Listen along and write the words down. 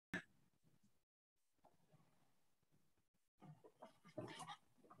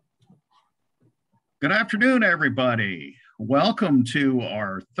Good afternoon, everybody. Welcome to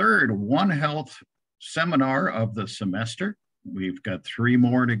our third One Health seminar of the semester. We've got 3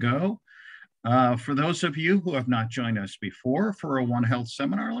 more to go. For those of you who have not joined us before for a One Health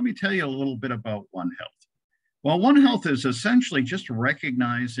seminar, let me tell you a little bit about One Health. Well, One Health is essentially just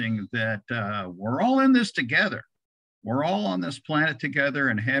recognizing that we're all in this together. We're all on this planet together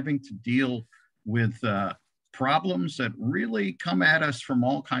and having to deal with problems that really come at us from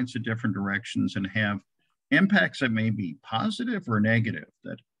all kinds of different directions and have impacts that may be positive or negative,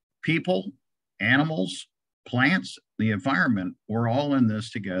 that people, animals, plants, the environment, we're all in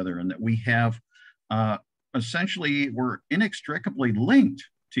this together, and that we have essentially, we're inextricably linked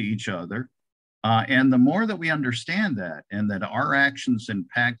to each other. And the more that we understand that, and that our actions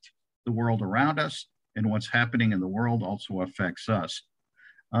impact the world around us, and what's happening in the world also affects us.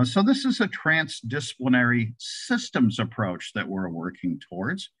 So this is a transdisciplinary systems approach that we're working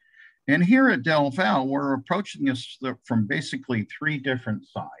towards. And here at DelVal, we're approaching this from basically 3 different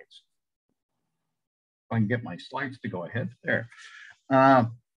sides. If I can get my slides to go ahead there.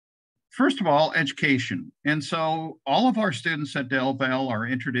 First of all, education. And so all of our students at DelVal are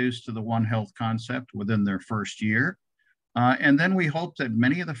introduced to the One Health concept within their first year. And then we hope that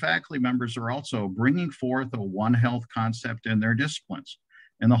many of the faculty members are also bringing forth a One Health concept in their disciplines.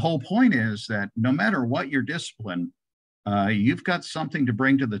 And the whole point is that no matter what your discipline, you've got something to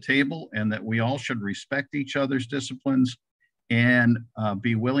bring to the table, and that we all should respect each other's disciplines and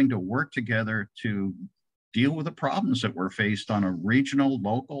be willing to work together to deal with the problems that we're faced on a regional,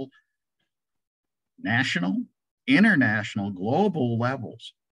 local, national, international, global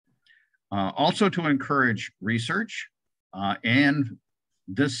levels. Also to encourage research, and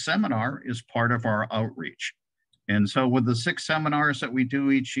this seminar is part of our outreach. And so with the 6 seminars that we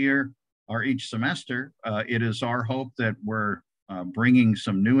do each year, or each semester, it is our hope that we're bringing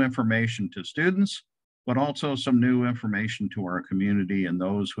some new information to students, but also some new information to our community and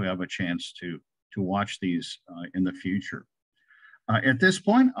those who have a chance to watch these in the future. At this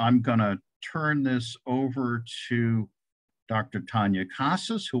point, I'm gonna turn this over to Dr. Tanya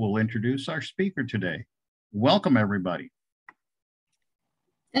Casas, who will introduce our speaker today. Welcome, everybody.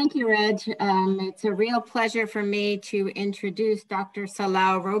 Thank you, Reg. It's a real pleasure for me to introduce Dr.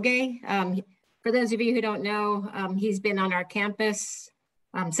 Salau Rogei. For those of you who don't know, he's been on our campus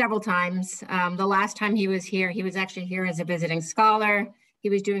several times. The last time he was actually here as a visiting scholar. He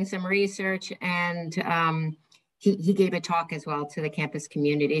was doing some research, and he gave a talk as well to the campus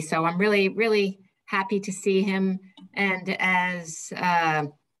community. So I'm really, really happy to see him. And as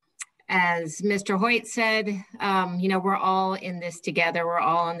Mr. Hoyt said, we're all in this together. We're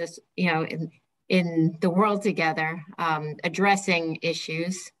all in this, in the world together, addressing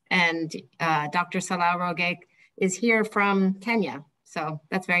issues. And Dr. Salau Rogei is here from Kenya. So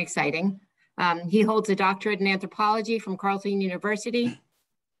that's very exciting. He holds a doctorate in anthropology from Carleton University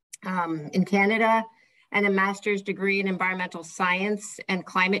in Canada, and a master's degree in environmental science and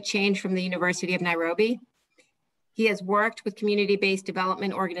climate change from the University of Nairobi. He has worked with community-based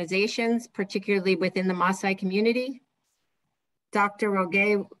development organizations, particularly within the Maasai community. Dr.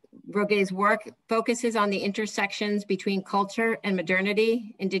 Rogei's work focuses on the intersections between culture and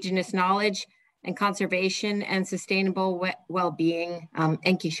modernity, indigenous knowledge and conservation, and sustainable well-being,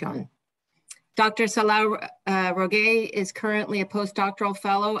 Enkishon. Dr. Salau Rogei is currently a postdoctoral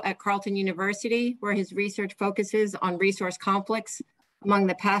fellow at Carleton University, where his research focuses on resource conflicts among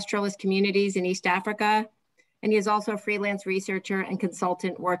the pastoralist communities in East Africa. And he is also a freelance researcher and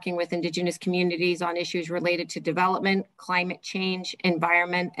consultant working with Indigenous communities on issues related to development, climate change,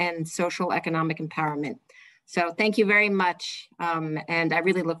 environment, and social economic empowerment. So thank you very much. And I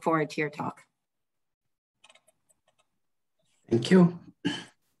really look forward to your talk. Thank you.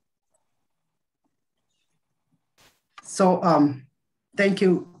 So thank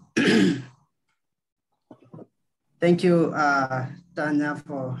you. Thank you, Tanya,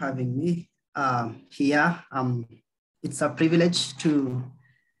 for having me here. It's a privilege to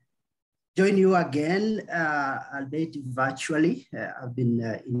join you again, albeit virtually. I've been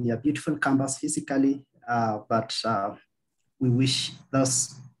in your beautiful campus physically, but we wish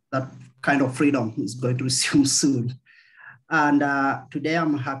that kind of freedom is going to resume soon. And today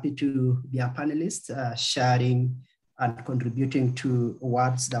I'm happy to be a panelist, sharing and contributing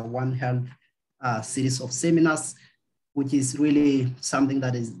towards the One Health series of seminars, which is really something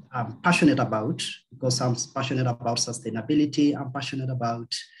that I'm passionate about, because I'm passionate about sustainability. I'm passionate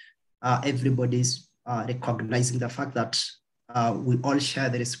about everybody's recognizing the fact that we all share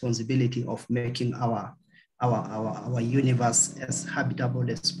the responsibility of making our universe as habitable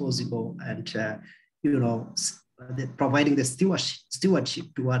as possible, and providing the stewardship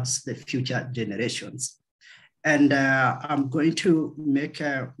towards the future generations. And I'm going to make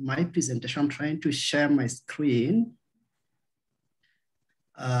my presentation. I'm trying to share my screen.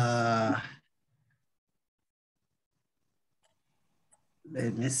 Let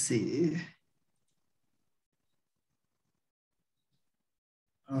me see.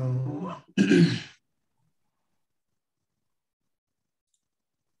 Oh.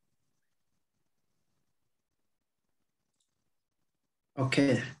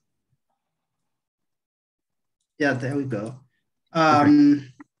 Okay. Yeah, there we go.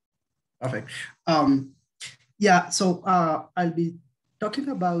 Perfect. Yeah, so I'll be talking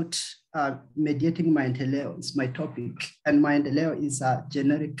about mediating maendeleo is my topic, and maendeleo is a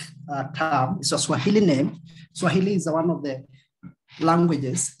generic term. It's a Swahili name. Swahili is one of the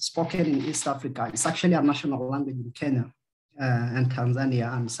languages spoken in East Africa. It's actually a national language in Kenya and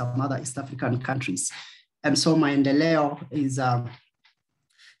Tanzania and some other East African countries. And so maendeleo is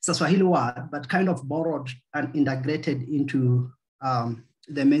it's a Swahili word, but kind of borrowed and integrated into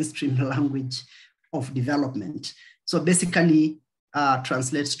the mainstream language of development. So basically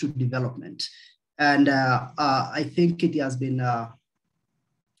translates to development. And I think it has been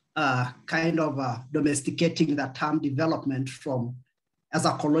kind of domesticating the term development from as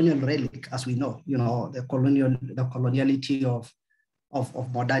a colonial relic, as we know, the coloniality of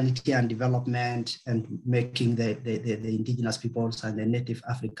modernity and development, and making the indigenous peoples and the native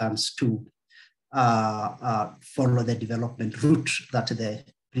Africans to follow the development route that the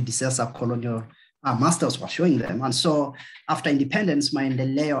predecessor colonial masters were showing them. And so after independence,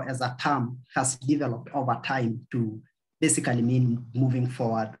 maendeleo as a term has developed over time to basically mean moving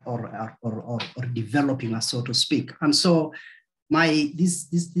forward or developing, so to speak. And so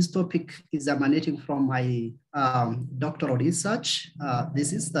this topic is emanating from my doctoral research.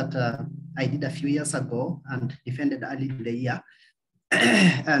 This is that I did a few years ago and defended early in the year.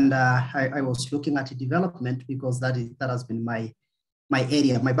 And I was looking at development because that has been my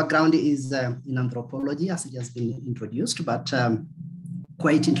area. My background is in anthropology, as it has been introduced, but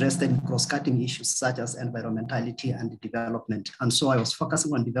quite interested in cross-cutting issues such as environmentality and development. And so I was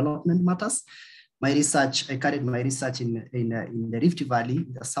focusing on development matters. I carried my research in the Rift Valley,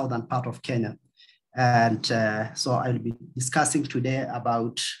 the southern part of Kenya. And so I'll be discussing today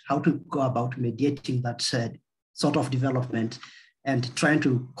about how to go about mediating that sort of development and trying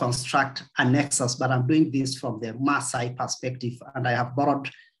to construct a nexus, but I'm doing this from the Maasai perspective. And I have borrowed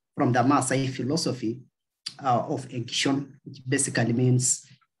from the Maasai philosophy of Enkishon, which basically means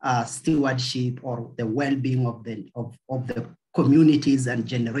stewardship or the well-being of the communities and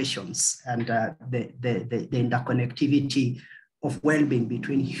generations, and the interconnectivity of well-being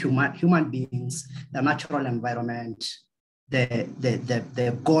between human beings, the natural environment,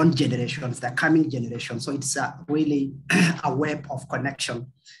 the gone generations, the coming generations. So it's really a web of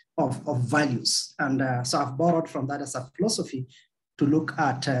connection of values. And so I've borrowed from that as a philosophy to look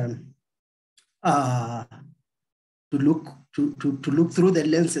at to look through the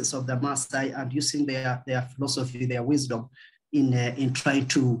lenses of the Maasai and using their philosophy, their wisdom in trying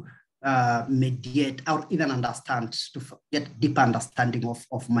to mediate or even understand, to get deep understanding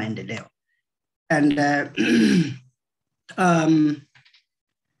of maendeleo. And at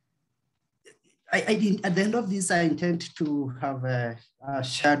the end of this, I intend to have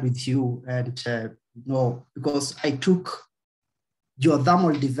shared with you, and because I took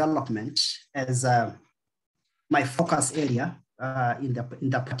geothermal development as my focus area in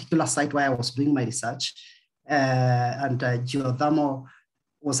the particular site where I was doing my research, and geothermal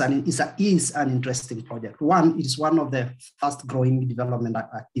is an interesting project. One, it is one of the fast growing development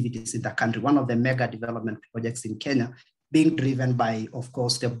activities in the country, one of the mega development projects in Kenya, being driven by, of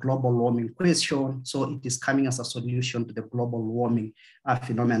course, the global warming question. So it is coming as a solution to the global warming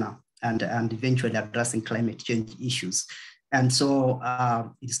phenomena and eventually addressing climate change issues. And so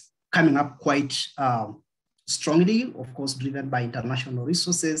it's coming up quite strongly, of course, driven by international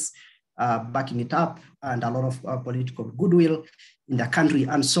resources, backing it up, and a lot of political goodwill in the country.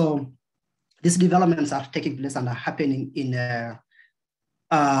 And so these developments are taking place and are happening in the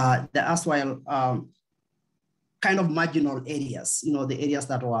erstwhile kind of marginal areas, the areas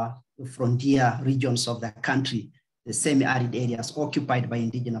that were the frontier regions of the country, the semi-arid areas occupied by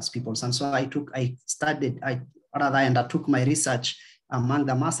indigenous peoples. And so I undertook my research among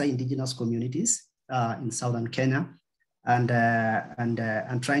the Maasai indigenous communities in southern Kenya, and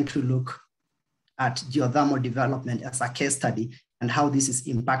trying to look at geothermal development as a case study and how this is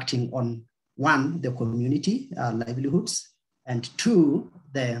impacting on, one, the community livelihoods, and two,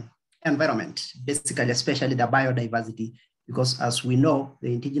 the environment, basically, especially the biodiversity, because as we know, the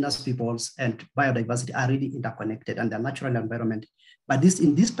indigenous peoples and biodiversity are really interconnected and the natural environment. But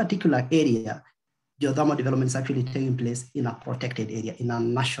in this particular area, geothermal development is actually taking place in a protected area, in a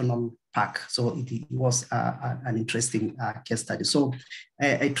national park. So it was an interesting case study. So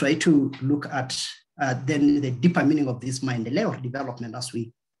I try to look at then the deeper meaning of this Maendeleo development as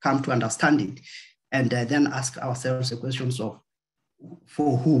we come to understand it, and then ask ourselves the questions of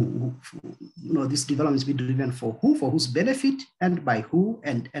for who, this development is being driven for who, for whose benefit, and by who,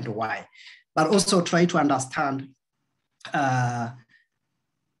 and why. But also try to understand how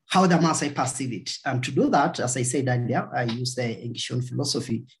the Maasai perceive it. And to do that, as I said earlier, I use the Enkishon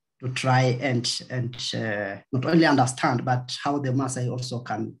philosophy to try and not only understand, but how the Maasai also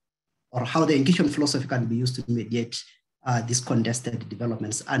can, or how the Enkishon philosophy can be used to mediate these contested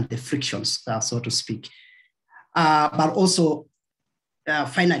developments and the frictions, so to speak. But also,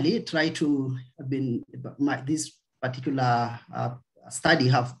 finally, try to, this particular study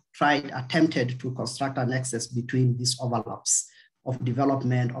have attempted to construct a nexus between these overlaps of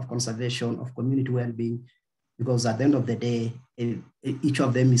development, of conservation, of community well-being, because at the end of the day, each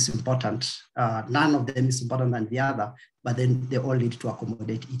of them is important. None of them is important than the other, but then they all need to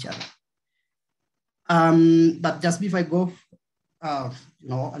accommodate each other. But just before I go, a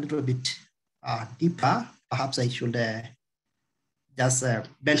little bit deeper, perhaps I should just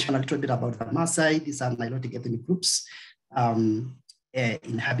mention a little bit about the Maasai. These are Nilotic ethnic groups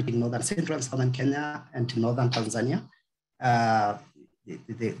inhabiting northern central and southern Kenya and northern Tanzania.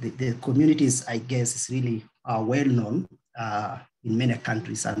 The communities, I guess, is really well known in many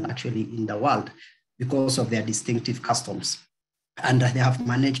countries and actually in the world because of their distinctive customs. And they have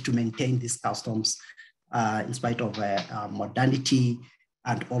managed to maintain these customs in spite of modernity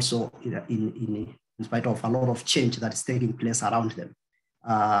and also in spite of a lot of change that is taking place around them.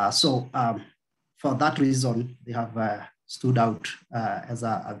 So for that reason, they have stood out as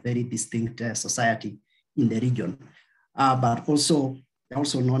a very distinct society in the region. But also, they're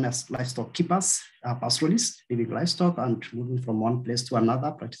also known as livestock keepers, pastoralists, living livestock and moving from one place to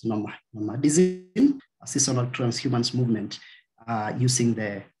another, practicing nomadism, a seasonal transhumance movement, using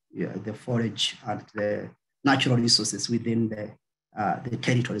the forage and the natural resources within the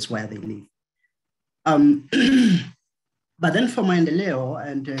territories where they live. But then for Maendeleo,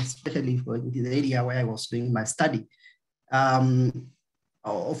 and especially for the area where I was doing my study,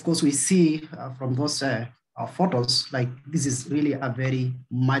 of course, we see from those photos, like this is really a very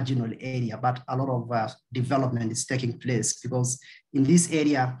marginal area, but a lot of development is taking place because in this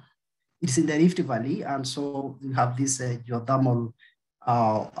area, it's in the Rift Valley. And so we have this geothermal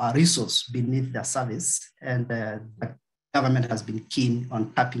resource beneath the surface, and the government has been keen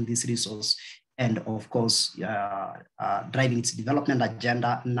on tapping this resource and of course, driving its development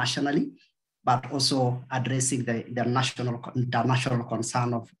agenda nationally, but also addressing the international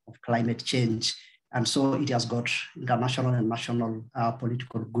concern of climate change. And so it has got international and national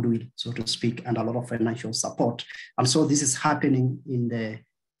political goodwill, so to speak, and a lot of financial support. And so this is happening in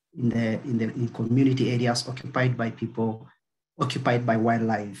community areas occupied by people, occupied by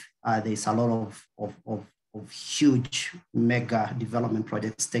wildlife. There's a lot of huge mega development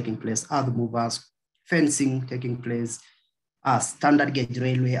projects taking place, earth movers, fencing taking place, standard gauge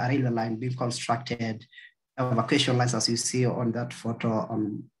railway, a railway line being constructed, evacuation lines, as you see on that photo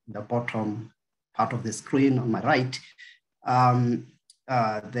on the bottom part of the screen on my right,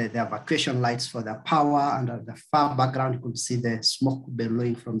 the evacuation lights for the power, and the far background, you could see the smoke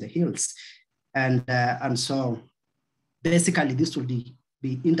billowing from the hills. And so basically this will be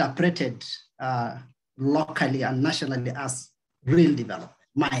interpreted locally and nationally as real development,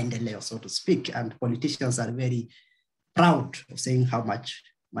 Maendeleo, so to speak. And politicians are very proud of saying how much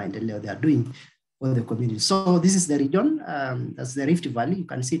Maendeleo they are doing for the community. So this is the region, that's the Rift Valley. You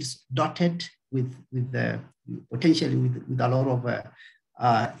can see it's dotted with potentially with a lot of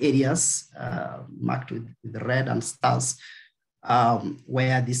areas marked with red and stars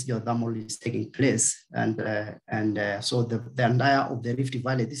where this geothermal is taking place. And so the entire of the Rift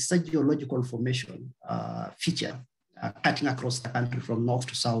Valley, this is a geological formation feature cutting across the country from north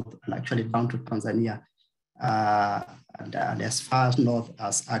to south and actually down to Tanzania and as far north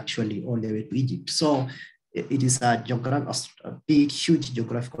as actually all the way to Egypt. So it is a big, huge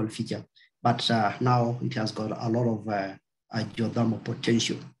geographical feature, but now it has got a lot of geothermal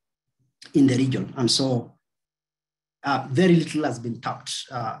potential in the region. And so very little has been tapped.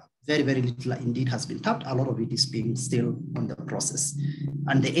 Very, very little indeed has been tapped. A lot of it is being still on the process.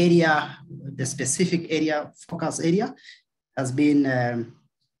 And the area, the specific area, focus area, has been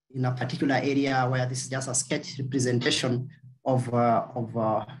in a particular area where this is just a sketch representation of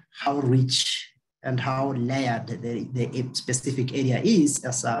how rich and how layered the specific area is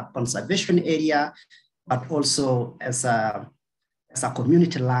as a conservation area, but also as a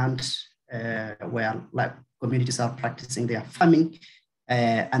community land where like communities are practicing their farming,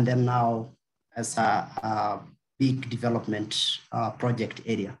 and then now as a big development project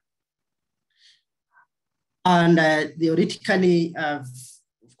area. And theoretically, of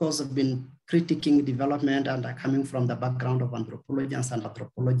course, I've been critiquing development and coming from the background of anthropologists and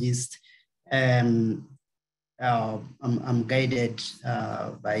anthropologists. I'm guided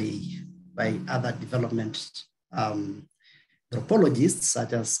by other development anthropologists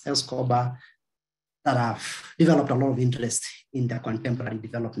such as Escobar that have developed a lot of interest in the contemporary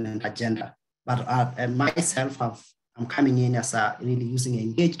development agenda. But myself, I'm coming in as really using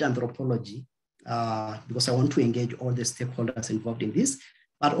engaged anthropology because I want to engage all the stakeholders involved in this,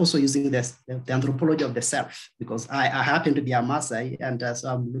 but also using the anthropology of the self, because I happen to be a Maasai, and so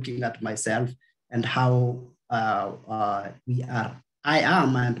I'm looking at myself and how I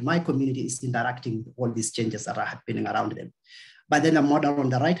am and my community is interacting with all these changes that are happening around them. But then the model on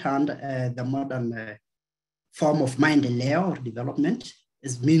the right hand, the modern form of maendeleo or development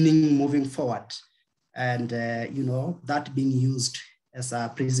is meaning moving forward. And, you know, that being used as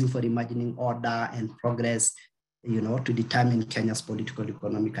a prism for imagining order and progress, you know, to determine Kenya's political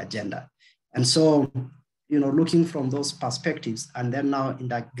economic agenda. And so, you know, looking from those perspectives and then now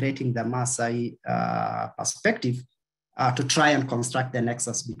integrating the Maasai perspective to try and construct the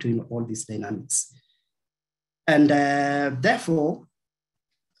nexus between all these dynamics. And therefore,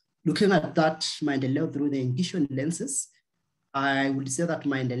 looking at that maendeleo through the Enkishon lenses, I would say that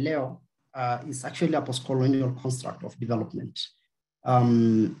maendeleo is actually a post-colonial construct of development,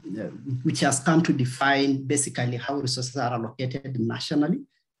 which has come to define basically how resources are allocated nationally.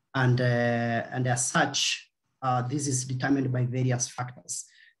 And as such, this is determined by various factors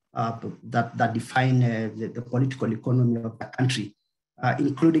that define the political economy of the country,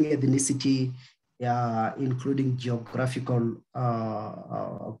 including ethnicity, including geographical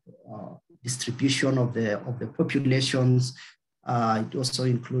distribution of the populations. It also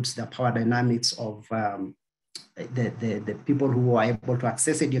includes the power dynamics of the people who are able to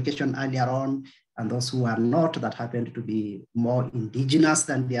access education earlier on, and those who are not, that happen to be more indigenous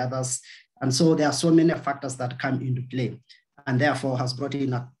than the others. And so there are so many factors that come into play, and therefore has brought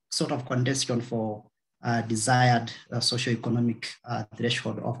in a sort of congestion for desired socioeconomic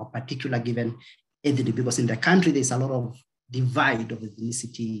threshold of a particular given entity, because in the country there's a lot of divide of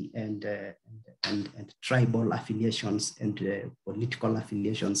ethnicity and tribal affiliations and political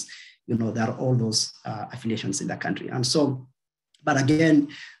affiliations. You know, there are all those affiliations in the country. And so, but again,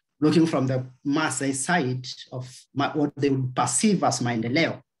 looking from the Maasai side of what they would perceive as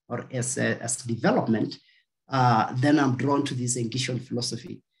maendeleo or as development, then I'm drawn to this Enkishon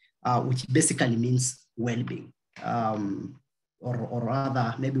philosophy, which basically means well-being, or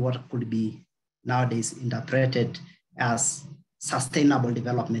rather maybe what could be nowadays interpreted as sustainable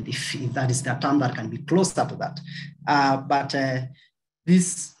development, if that is the term that can be closer to that. But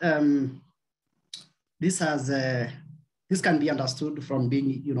this can be understood from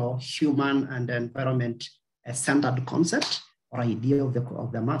being, you know, human and environment centered concept or idea of the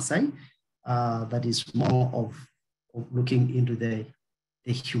Maasai that is more of looking into the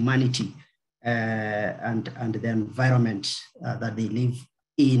humanity and the environment that they live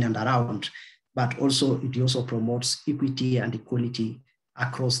in and around. But also it also promotes equity and equality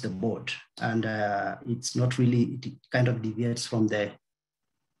across the board. And it's not really, it kind of deviates from the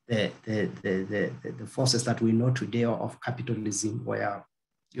forces that we know today of capitalism, where,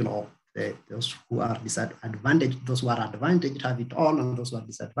 you know, those who are disadvantaged, those who are advantaged have it all, and those who are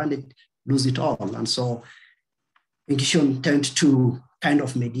disadvantaged lose it all. And so Enkishon tends to kind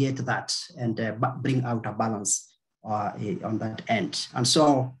of mediate that and bring out a balance on that end. And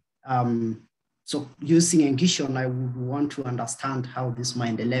so, so using Enkishon, I would want to understand how this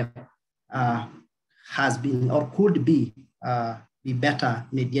maendeleo has been or could be better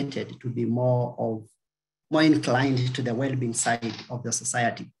mediated to be more inclined to the well-being side of the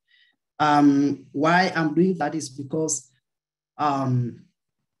society. Why I'm doing that is because when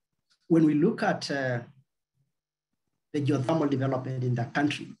we look at the geothermal development in the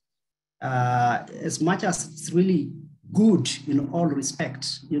country, as much as it's really good in all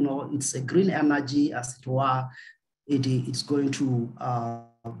respects, you know, it's a green energy, as it were. It's going to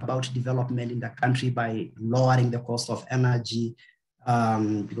about development in the country by lowering the cost of energy,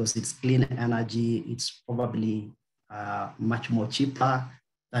 because it's clean energy. It's probably much more cheaper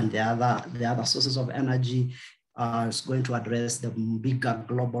than the other sources of energy. It's going to address the bigger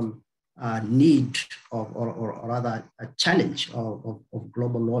global need or rather a challenge of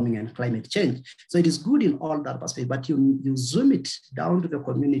global warming and climate change. So it is good in all that perspective, but you zoom it down to the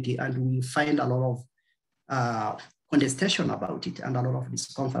community and we find a lot of contestation about it and a lot of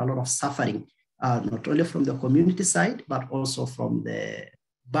discomfort, a lot of suffering, not only from the community side, but also from the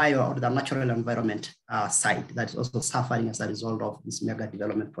bio or the natural environment side that is also suffering as a result of these mega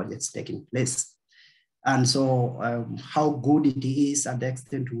development projects taking place. And so how good it is and the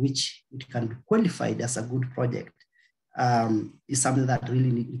extent to which it can be qualified as a good project is something that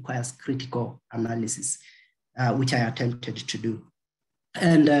really requires critical analysis, which I attempted to do.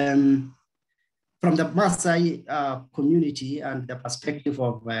 And from the Maasai community and the perspective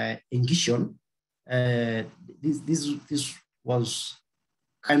of Enkishon, this was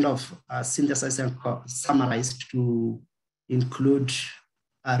kind of synthesized and summarized to include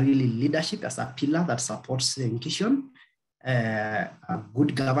really leadership as a pillar that supports the Enkishon,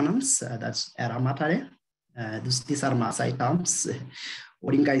 good governance, that's Eramatare. These are Maasai terms.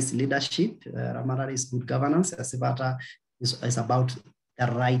 Oringa is leadership, Ramatare is good governance, Asibata is about the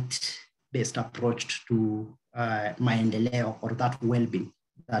right-based approach to maendeleo or that well-being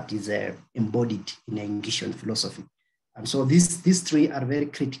that is embodied in Enkishon philosophy. And so these three are very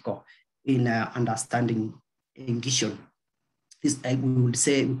critical in understanding Enkishon. We could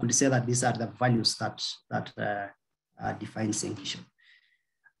say that these are the values that defines Enkishon.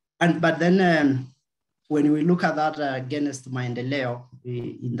 But then when we look at that against maendeleo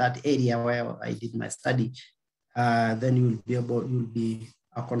in that area where I did my study, then you'll be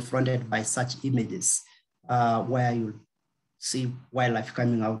confronted by such images where you'll see wildlife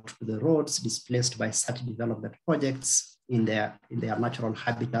coming out to the roads, displaced by such development projects in their natural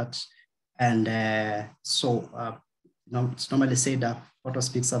habitat. And so it's normally said that photo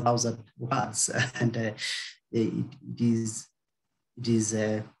speaks 1,000 words, and it's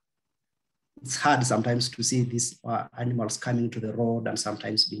hard sometimes to see these animals coming to the road and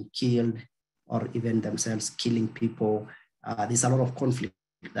sometimes being killed or even themselves killing people. There's a lot of conflict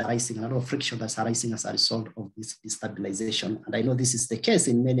that's arising, a lot of friction that's arising as a result of this destabilization. And I know this is the case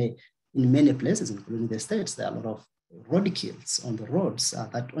in many places, including the States. There are a lot of road kills on the roads.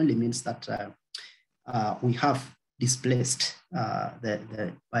 That only means that we have displaced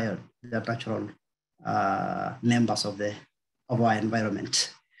the natural members of our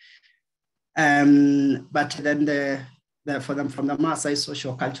environment. But then from the Maasai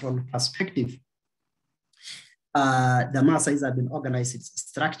socio-cultural perspective, the Maasais have been organized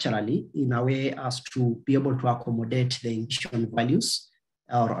structurally in a way as to be able to accommodate the Enkishon values,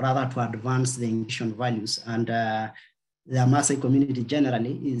 or rather to advance the Enkishon values. And the Maasai community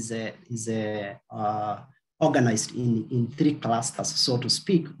generally is organized in three clusters, so to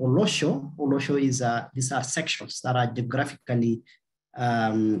speak. Olosho is these are sections that are geographically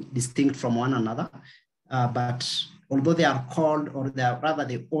distinct from one another, but although they are called, or they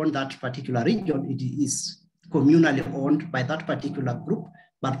own that particular region, it is communally owned by that particular group,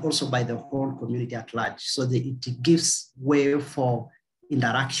 but also by the whole community at large. So it gives way for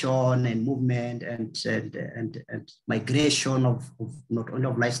interaction and movement and migration of not only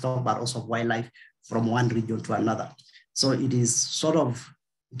of livestock, but also of wildlife from one region to another. So it is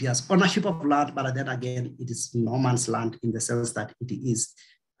it has ownership of land, but then again, it is no man's land in the sense that it is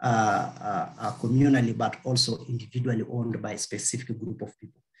communally, but also individually owned by a specific group of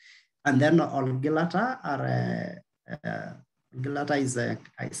people. And then Olgilata is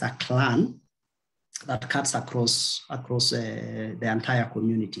a clan that cuts across the entire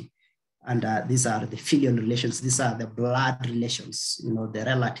community. And these are the filial relations. These are the blood relations, the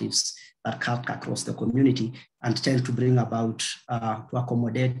relatives that cut across the community and tend to bring about, to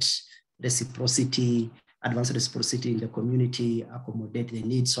accommodate reciprocity, advance reciprocity in the community, accommodate the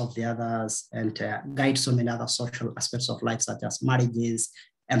needs of the others, and guide so many other social aspects of life, such as marriages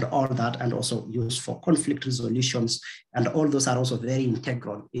and all that, and also used for conflict resolutions. And all those are also very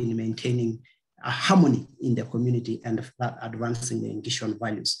integral in maintaining a harmony in the community and advancing the Enkishon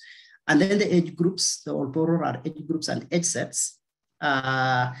values. And then the age groups, the Olporo are age groups and age sets.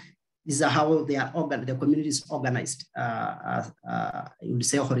 These are how they are organized. The community is organized, you would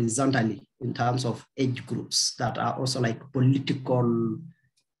say horizontally, in terms of age groups that are also like political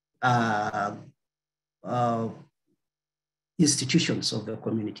institutions of the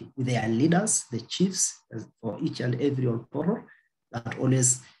community, with their leaders, the chiefs, for each and every Olporo that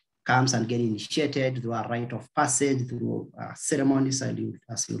always comes and get initiated through a rite of passage, through ceremonies, and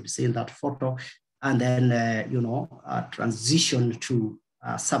as you'll see in that photo, and then transition to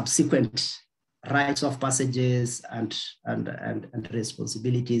subsequent rites of passages and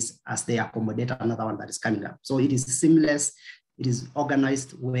responsibilities as they accommodate another one that is coming up. So it is seamless. it is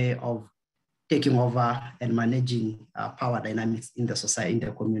organized way of taking over and managing power dynamics in the society, in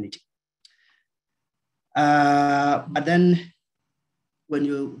the community. But then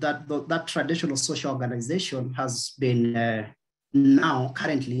when that traditional social organization has been now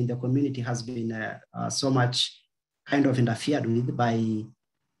currently in the community has been so much kind of interfered with by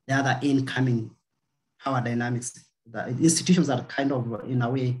the other incoming power dynamics. The institutions that kind of in a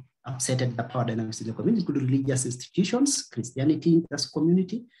way upsetted the power dynamics in the community, including religious institutions, Christianity in this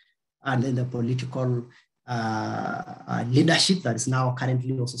community, and then the political leadership that is now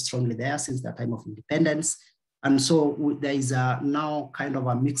currently also strongly there since the time of independence. And so there is now kind of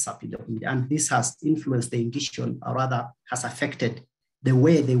a mix-up in the community, and this has influenced the Enkishon, or rather has affected the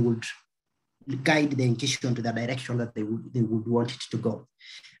way they would guide the Enkishon to the direction that they would want it to go.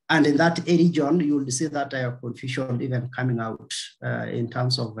 And in that region, you will see that confusion even coming out in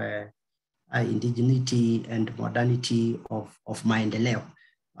terms of indigeneity and modernity of maendeleo,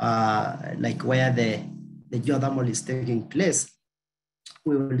 like where the geothermal is taking place.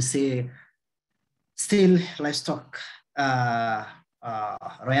 We will see still livestock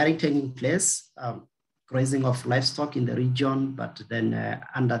rearing taking place, grazing of livestock in the region, but then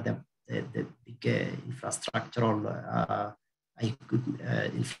under the big infrastructural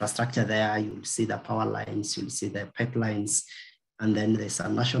infrastructure there, you'll see the power lines, you'll see the pipelines, and then there's a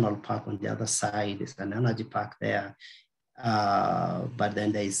national park on the other side, there's an energy park there, but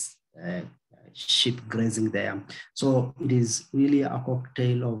then there's sheep grazing there. So it is really a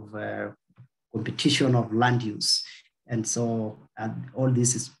cocktail of competition of land use. And so all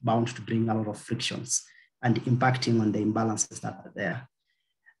this is bound to bring a lot of frictions and impacting on the imbalances that are there.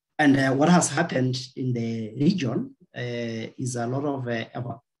 And what has happened in the region is a lot of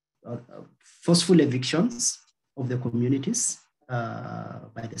forceful evictions of the communities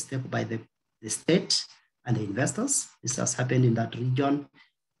by the state and the investors. This has happened in that region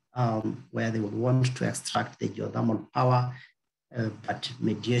where they would want to extract the geothermal power, but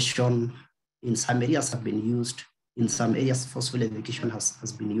mediation in some areas have been used. In some areas, forceful eviction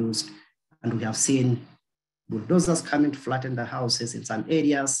has been used. And we have seen bulldozers coming to flatten the houses in some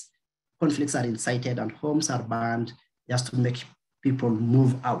areas. Conflicts are incited and homes are burned just to make people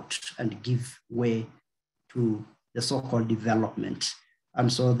move out and give way to the so-called development.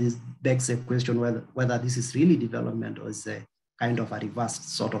 And so this begs a question whether this is really development or is a kind of a reversed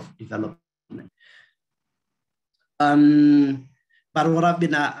sort of development. But what I've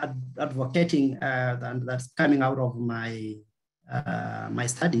been advocating, and that's coming out of my my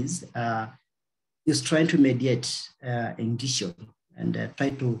studies, is trying to mediate Enkishon and try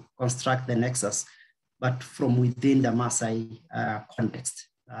to construct the nexus, but from within the Maasai context,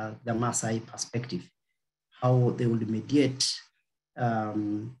 the Maasai perspective, how they will mediate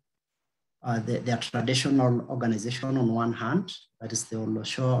their traditional organization on one hand, that is the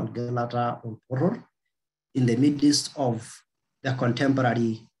Olosho, Olgelata, Olporor, in the midst of the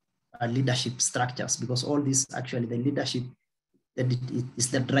contemporary leadership structures, because all this actually, the leadership that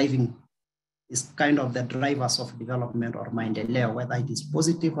is the driving, is kind of the drivers of development or maendeleo, whether it is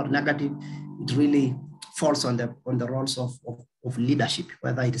positive or negative, it really falls on the roles of leadership,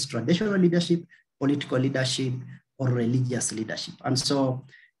 whether it is traditional leadership, political leadership, or religious leadership. And so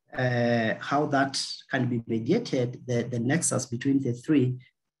how that can be mediated, the nexus between the three,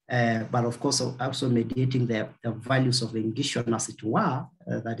 but of course also mediating the values of the Enkishon, as it were,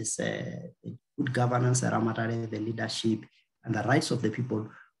 that is good governance, the leadership, and the rights of the people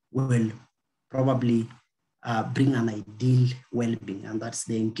will probably bring an ideal well-being, and that's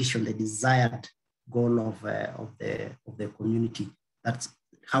the Enkishon, the desired goal of the community. That's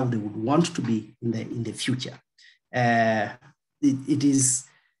how they would want to be in the future. It is.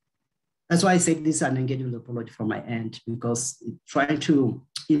 That's why I say this is an engagement apology from my end, because trying to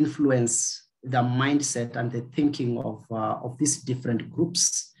influence the mindset and the thinking of these different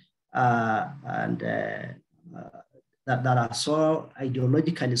groups that are so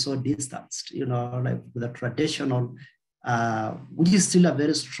ideologically so distanced, like the traditional, which is still a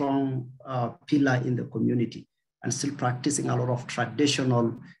very strong pillar in the community, and still practicing a lot of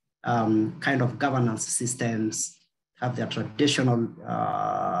traditional kind of governance systems, have their traditional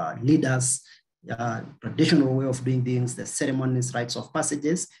leaders, traditional way of doing things, the ceremonies, rites of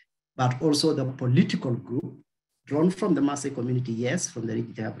passages, but also the political group drawn from the Maasai community, yes, from the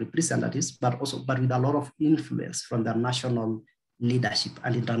region, they have representatives, but with a lot of influence from the national leadership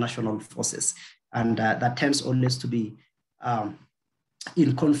and international forces. And that tends always to be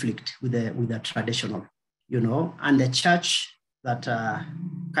in conflict with the traditional, and the church that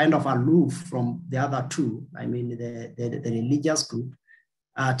kind of aloof from the other two, I mean, the religious group,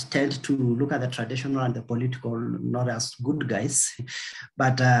 tend to look at the traditional and the political not as good guys,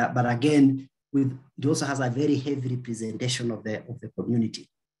 but again, it also has a very heavy representation of the community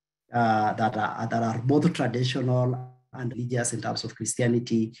that are both traditional and religious in terms of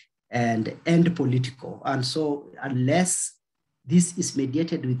Christianity and political. And so unless this is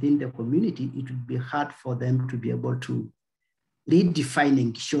mediated within the community, it would be hard for them to be able to redefine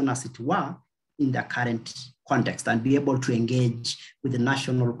Enkishon, as it were, in the current context and be able to engage with the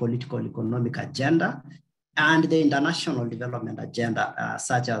national political economic agenda and the international development agenda,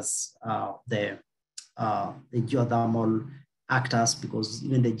 such as the geothermal actors, because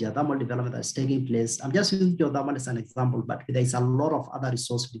even the geothermal development that's taking place, I'm just using geothermal as an example, but there's a lot of other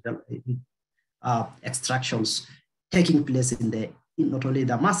resource extractions taking place in not only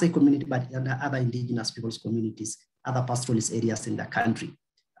the Maasai community, but in the other indigenous people's communities, other pastoralist areas in the country,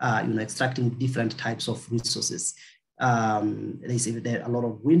 extracting different types of resources. There's even a lot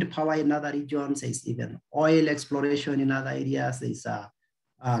of wind power in other regions. There's even oil exploration in other areas. There's a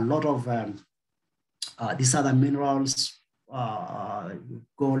lot of these other minerals,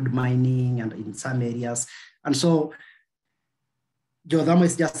 gold mining, and in some areas. And so geothermal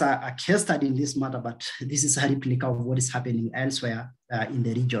is just a case study in this matter, but this is a replica of what is happening elsewhere in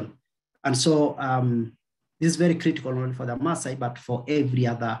the region. And so this is very critical not only for the Maasai, but for every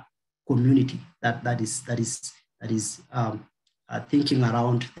other community that is thinking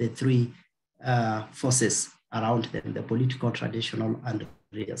around the three forces around them, the political, traditional, and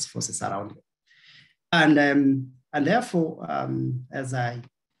religious forces around them. And therefore, as I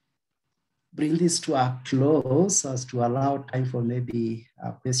bring this to a close, as to allow time for maybe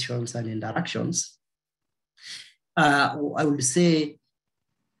questions and interactions, I would say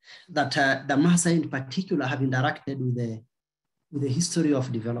that the Maasai in particular have interacted with the history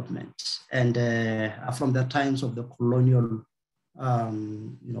of development, and from the times of the colonial,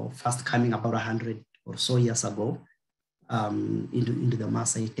 first coming about 100 or so years ago into the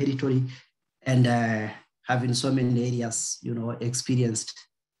Maasai territory, and having so many areas, experienced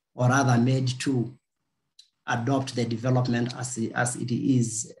or rather made to adopt the development as it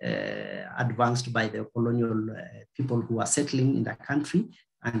is advanced by the colonial people who are settling in the country,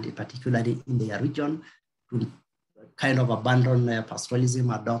 and particularly in their region, to kind of abandon pastoralism,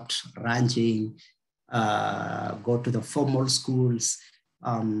 adopt ranching, go to the formal schools,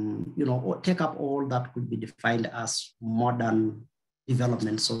 take up all that could be defined as modern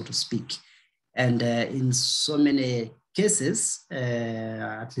development, so to speak. And in so many cases,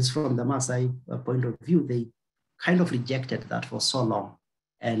 at least from the Maasai point of view, they kind of rejected that for so long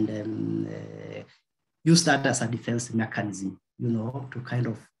and used that as a defense mechanism, to kind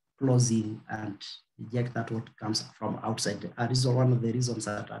of close in and reject that what comes from outside. One of the reasons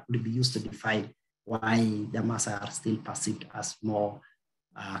that could be used to define why the Maasai are still perceived as more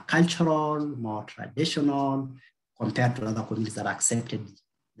cultural, more traditional, compared to other communities that accepted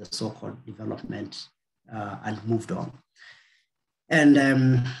the so-called development and moved on. And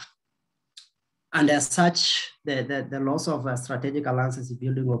as such, the loss of strategic alliances,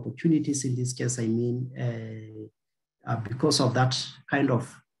 building opportunities in this case, I mean, because of that kind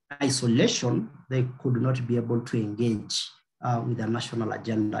of isolation, they could not be able to engage with the national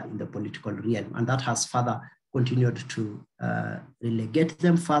agenda in the political realm. And that has further continued to relegate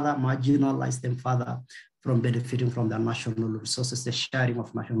them further, marginalize them further from benefiting from the national resources, the sharing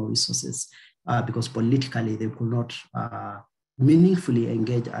of national resources, because politically they could not meaningfully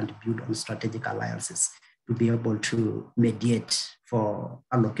engage and build on strategic alliances to be able to mediate for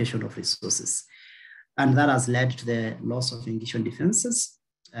allocation of resources. And that has led to the loss of Enkishon defenses,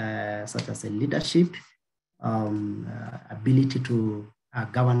 such as the leadership, ability to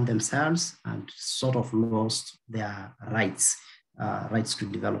govern themselves, and sort of lost their rights to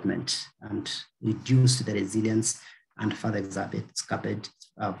development, and reduced the resilience and further exacerbated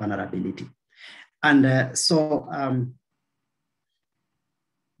vulnerability. And so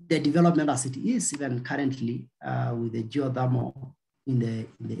the development as it is, even currently with the geothermal in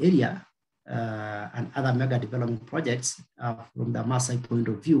the area and other mega development projects, from the Maasai point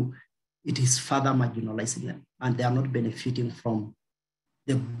of view, it is further marginalizing them, and they are not benefiting from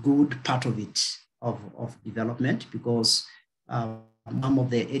the good part of it, of development, because some of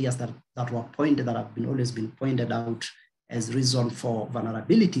the areas that were pointed, that have always been pointed out as reason for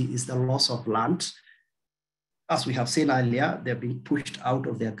vulnerability, is the loss of land. As we have seen earlier, they're being pushed out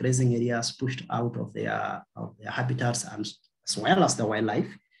of their grazing areas, pushed out of their habitats, and as well as the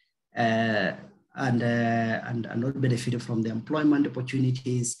wildlife, and not benefiting from the employment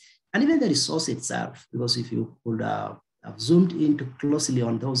opportunities, and even the resource itself. Because if you could have zoomed into closely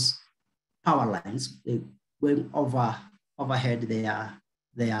on those power lines, going overhead, they are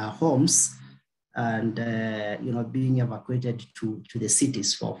their homes and being evacuated to the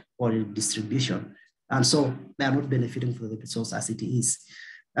cities for distribution. And so they are not benefiting from the resource as it is.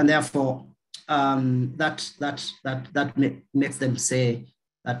 And therefore, that makes them say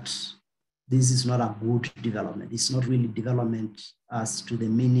that this is not a good development. It's not really development as to the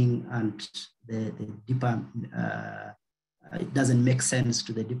meaning and the deeper, it doesn't make sense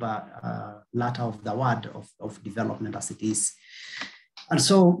to the deeper latter of the word of development as it is. And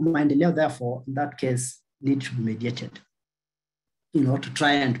so maendeleo, therefore, in that case, need to be mediated, to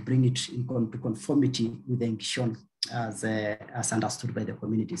try and bring it into conformity with the Enkishon as understood by the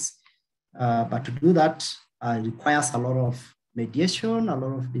communities. But to do that requires a lot of mediation, a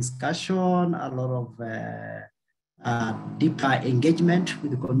lot of discussion, a lot of deeper engagement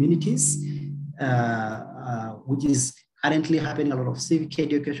with the communities, which is currently happening, a lot of civic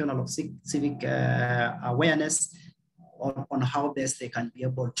education, a lot of civic awareness on how best they can be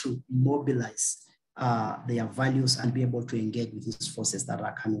able to mobilize their values and be able to engage with these forces that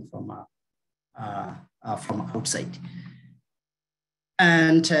are coming from outside.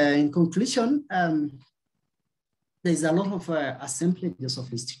 And in conclusion, there's a lot of assemblages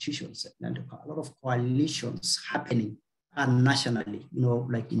of institutions and a lot of coalitions happening nationally,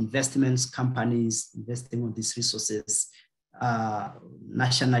 like investments, companies investing on these resources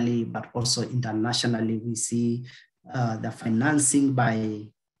nationally, but also internationally. We see the financing by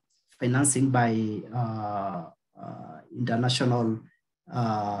international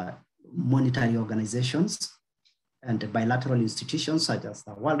monetary organizations and bilateral institutions such as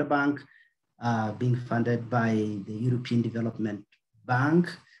the World Bank, being funded by the European Development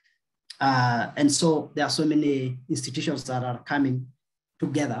Bank. And so there are so many institutions that are coming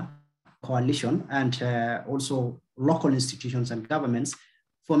together, coalition, and also local institutions and governments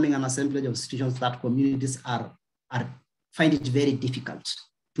forming an assemblage of institutions that communities find it very difficult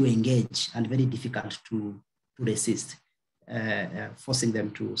to engage and very difficult to resist, forcing them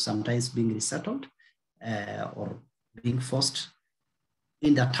to sometimes being resettled or being forced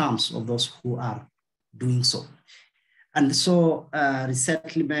in the terms of those who are doing so. And so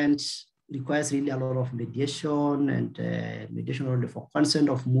resettlement requires really a lot of mediation, and mediation not only for consent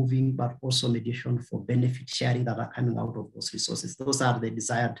of moving, but also mediation for benefit sharing that are coming out of those resources. Those are the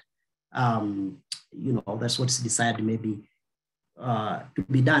desired, that's what's desired maybe to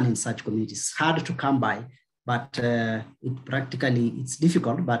be done in such communities. It's hard to come by, but it's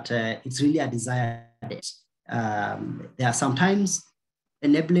difficult, but it's really a desired. There are sometimes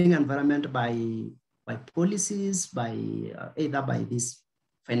enabling environment by policies, either by these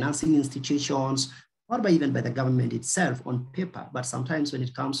financing institutions or even by the government itself on paper. But sometimes when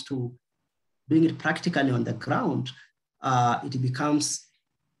it comes to doing it practically on the ground, it becomes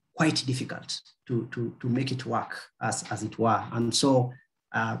quite difficult to make it work as it were. And so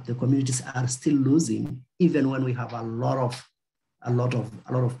the communities are still losing, even when we have a lot of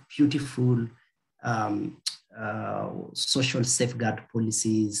beautiful social safeguard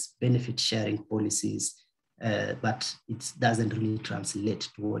policies, benefit sharing policies, but it doesn't really translate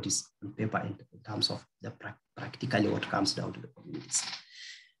to what is on paper in terms of the practically what comes down to the communities.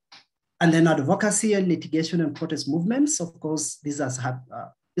 And then advocacy and litigation and protest movements. Of course, these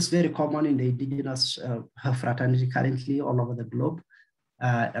it's very common in the indigenous fraternity currently all over the globe,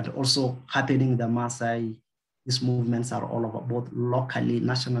 and also happening in the Maasai. These movements are all over, both locally,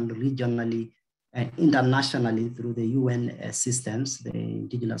 nationally, regionally, and internationally through the UN systems, the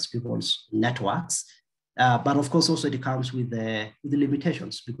indigenous peoples networks. But of course, also it comes with the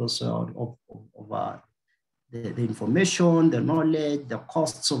limitations because of the information, the knowledge, the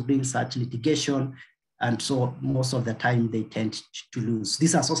costs of doing such litigation. And so most of the time they tend to lose.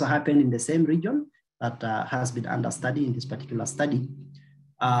 This has also happened in the same region that has been under study in this particular study.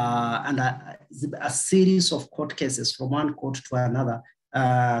 And a series of court cases from one court to another,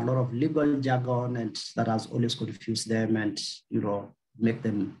 a lot of legal jargon, and that has always confused them and make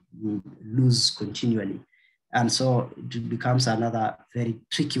them lose continually. And so it becomes another very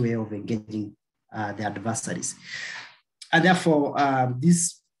tricky way of engaging the adversaries. And therefore,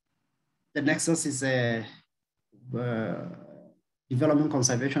 the nexus is development,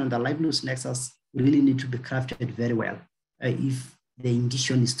 conservation, and the livelihoods nexus really need to be crafted very well if the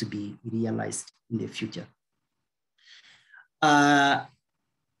Enkishon is to be realized in the future.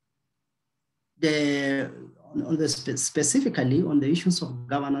 Specifically on the issues of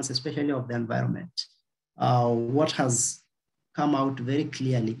governance, especially of the environment, what has come out very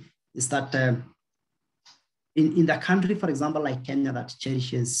clearly is that in the country, for example, like Kenya, that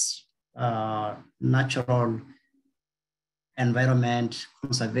cherishes natural environment,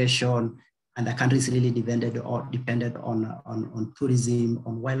 conservation, and the country is really dependent on tourism,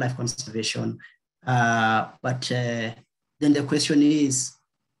 on wildlife conservation. But then the question is,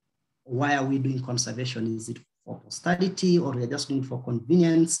 why are we doing conservation? Is it for posterity, or we're just doing it for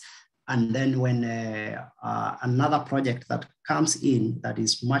convenience? And then when another project that comes in that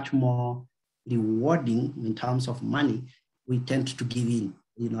is much more rewarding in terms of money, we tend to give in,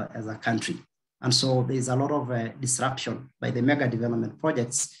 as a country. And so there's a lot of disruption by the mega development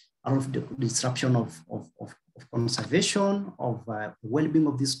projects, a lot of disruption of conservation, of the well-being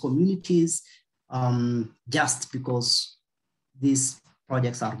of these communities, just because these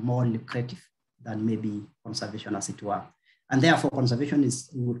projects are more lucrative than maybe conservation, as it were. And therefore, conservation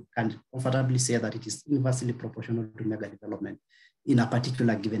we can comfortably say that it is inversely proportional to mega development in a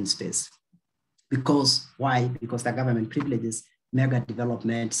particular given space. Because why? Because the government privileges mega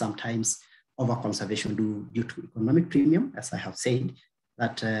development sometimes over conservation due to economic premium, as I have said,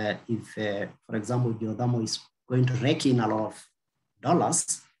 that if, for example, geothermal is going to rake in a lot of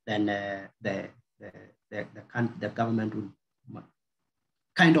dollars, then the government would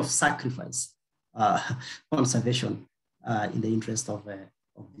kind of sacrifice conservation in the interest of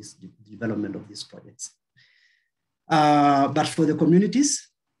this development of these projects. But for the communities,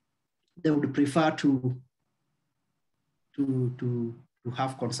 they would prefer to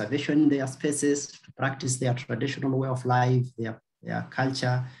have conservation in their spaces, to practice their traditional way of life, their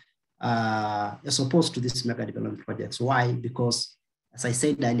culture, as opposed to these mega development projects. Why? Because, as I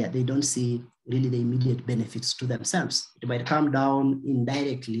said earlier, they don't see really the immediate benefits to themselves. It might come down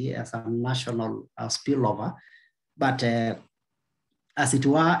indirectly as a national spillover, but as it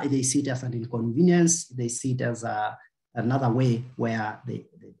were, they see it as an inconvenience. They see it as another way where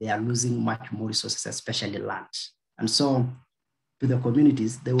they are losing much more resources, especially land. And so to the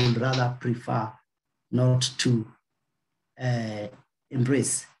communities, they would rather prefer not to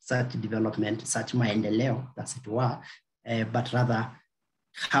embrace such development, such maendeleo, as it were, but rather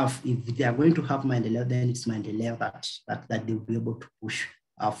if they are going to have maendeleo, then it's maendeleo that they will be able to push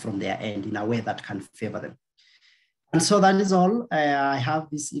from their end in a way that can favor them. And so that is all I have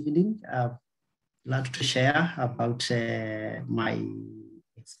this evening. Glad to share about my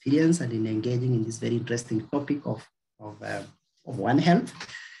experience and in engaging in this very interesting topic of One Health,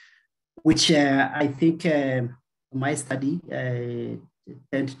 which I think my study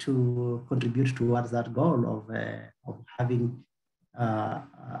tend to contribute towards that goal of having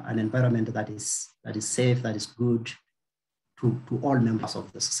an environment that is safe, that is good to all members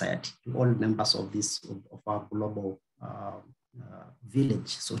of the society, to all members of our global village,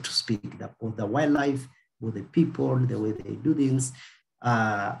 so to speak, both the wildlife, both the people, the way they do things,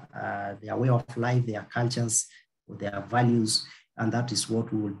 their way of life, their cultures, their values, and that is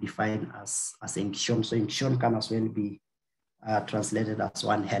what we will define as Enkishon. So Enkishon can as well be translated as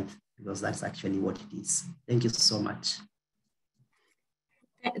One Health, because that's actually what it is. Thank you so much.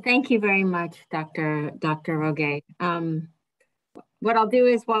 Thank you very much, Dr. Rogei. What I'll do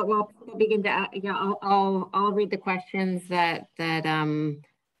is we'll begin to, I'll read the questions that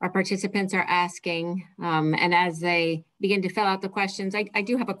our participants are asking. And as they begin to fill out the questions, I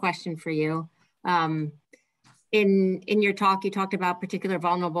do have a question for you. In your talk, you talked about particular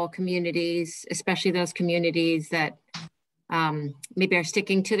vulnerable communities, especially those communities that maybe are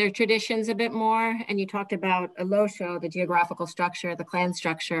sticking to their traditions a bit more. And you talked about Elosho, the geographical structure, the clan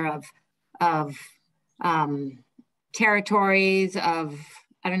structure of territories, of,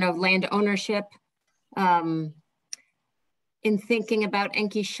 land ownership. In thinking about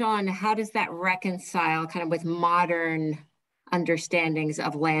Enkishon, how does that reconcile kind of with modern understandings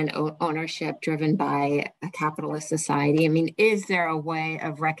of land ownership driven by a capitalist society? I mean, is there a way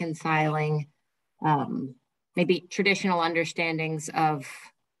of reconciling maybe traditional understandings of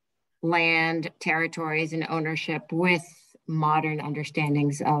land, territories, and ownership with modern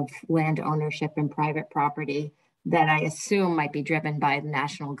understandings of land ownership and private property that I assume might be driven by the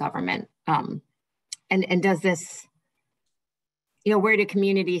national government? And does this, where do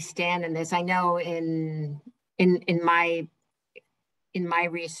communities stand in this? I know in my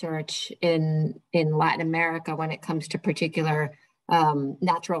research in Latin America, when it comes to particular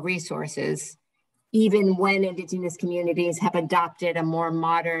natural resources, even when indigenous communities have adopted a more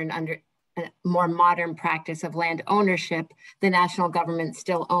modern practice of land ownership, the national government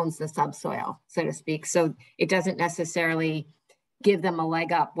still owns the subsoil, so to speak. So it doesn't necessarily give them a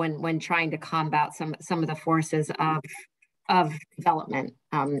leg up when trying to combat some of the forces of development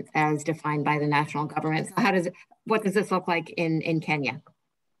as defined by the national government. So what does this look like in Kenya?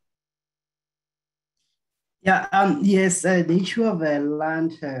 Yeah, yes, the issue of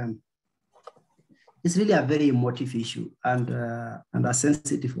land is really a very emotive issue and a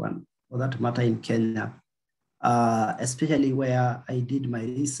sensitive one. for that matter in Kenya, especially where I did my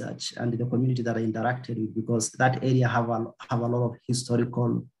research and the community that I interacted with, because that area have a lot of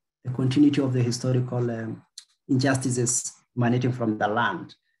historical, the continuity of the historical injustices emanating from the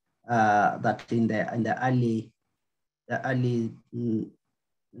land that in the early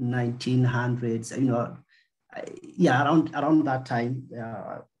 1900s, around that time,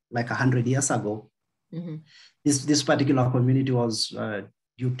 like 100 years ago, this particular community was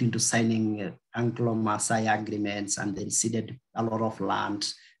duped into signing Anglo-Maasai agreements, and they ceded a lot of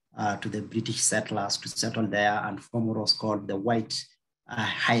land to the British settlers to settle there and form what was called the White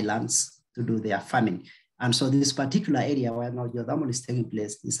Highlands to do their farming. And so this particular area where now geothermal is taking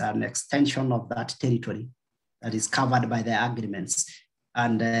place is an extension of that territory that is covered by the agreements.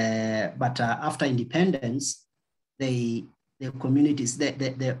 And but after independence, the communities,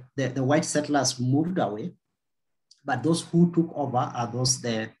 the white settlers moved away, but those who took over are those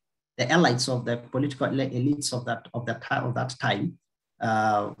the elites of the political elites of that time,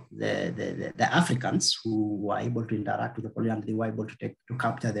 the Africans who were able to interact with the political, and they were able to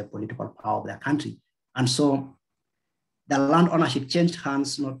capture the political power of their country. And so the land ownership changed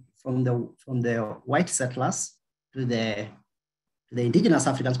hands, not from the white settlers to the indigenous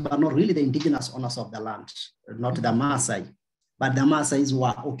Africans, but not really the indigenous owners of the land, not the Maasai, but the Maasais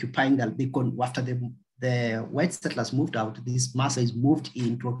were occupying after the white settlers moved out, these Maasais moved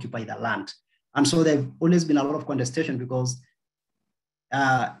in to occupy the land. And so there's always been a lot of contestation because they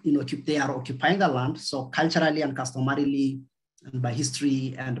are occupying the land. So culturally and customarily, and by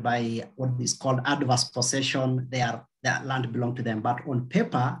history and by what is called adverse possession, their land belongs to them. But on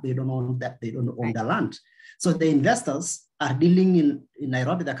paper, they don't own that. They don't own the land. So the investors are dealing in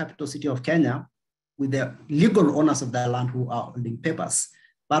Nairobi, the capital city of Kenya, with the legal owners of the land who are holding papers.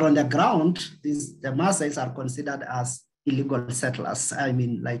 But on the ground, the Maasais are considered as illegal settlers. I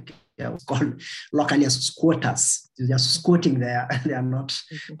mean, like it's called locally as squatters. They're just squatting there. They are not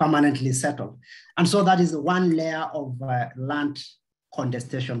permanently settled. And so that is one layer of land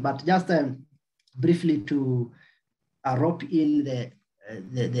contestation. But just briefly to rope in the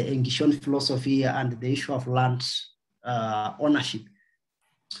Enkishon philosophy and the issue of land ownership.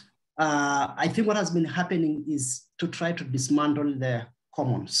 I think what has been happening is to try to dismantle the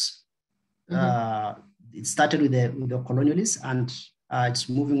commons. It started with the colonialists, and it's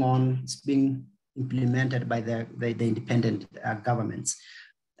moving on. It's being implemented by the independent governments.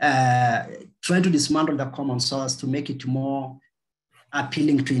 Trying to dismantle the commons so as to make it more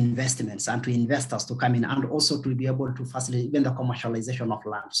appealing to investments and to investors to come in, and also to be able to facilitate even the commercialization of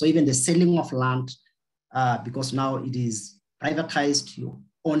land. So even the selling of land, because now it is privatized, you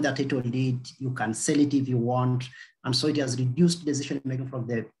own the title deed, you can sell it if you want. And so it has reduced decision-making from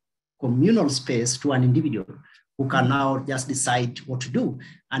the communal space to an individual who can now just decide what to do.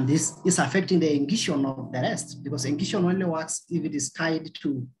 And this is affecting the Enkishon of the rest, because Enkishon only works if it is tied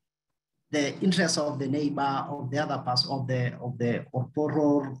to the interests of the neighbor, of the other parts of the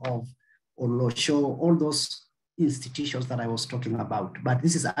Orporor, of Olosho, all those institutions that I was talking about. But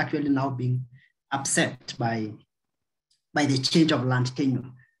this is actually now being upset by the change of land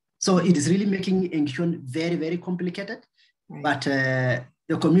tenure. So it is really making Enkishon very, very complicated. Right. But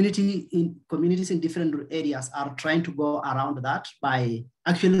the communities in different areas are trying to go around that by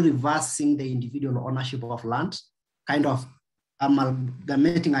actually reversing the individual ownership of land, kind of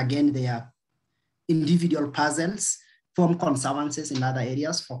amalgamating again their individual parcels, form conservancies in other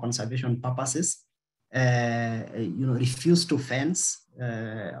areas for conservation purposes, refuse to fence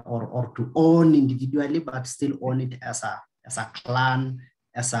or to own individually, but still own it as a clan,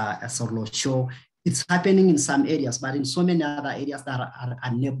 as a losho. It's happening in some areas, but in so many other areas that are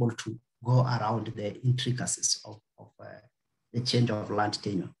unable to go around the intricacies of the change of land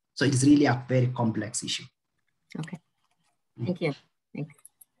tenure. So it's really a very complex issue. Okay, thank you. Thanks.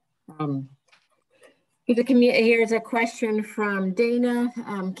 Here's a question from Dana.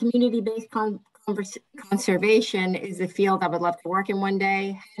 Community-based conservation is a field I would love to work in one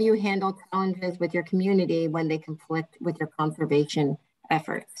day. How do you handle challenges with your community when they conflict with your conservation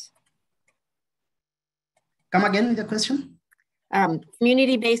efforts? Come again with the question?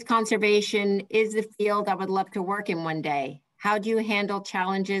 Community-based conservation is the field I would love to work in one day. How do you handle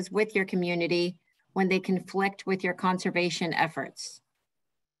challenges with your community when they conflict with your conservation efforts?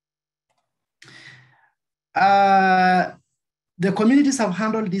 The communities have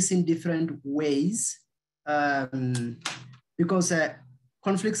handled this in different ways because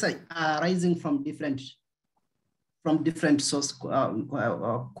conflicts are arising from different source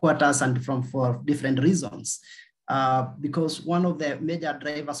quarters and for different reasons. Because one of the major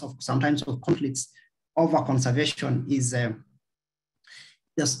drivers of sometimes of conflicts over conservation is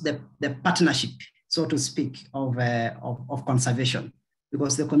the partnership, so to speak, of conservation,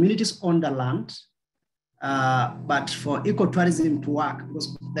 because the communities own the land, but for ecotourism to work,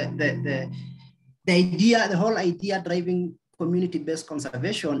 because the whole idea driving community-based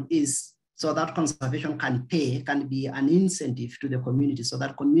conservation is so that conservation can be an incentive to the community, so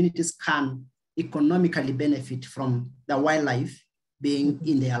that communities can economically benefit from the wildlife being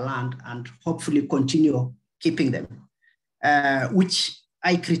in their land and hopefully continue keeping them, which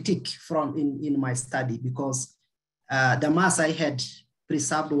I critique from in my study, because the Maasai had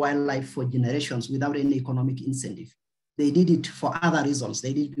preserved wildlife for generations without any economic incentive. They did it for other reasons.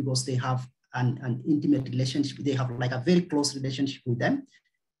 They did it because they have an intimate relationship. They have like a very close relationship with them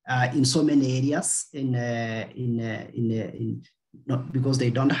in so many areas. Not because they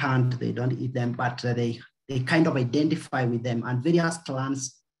don't hunt, they don't eat them, but they kind of identify with them. And various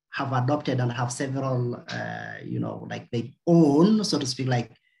clans have adopted and have several, like they own, so to speak,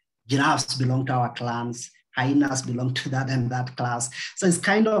 like giraffes belong to our clans, hyenas belong to that and that class. So it's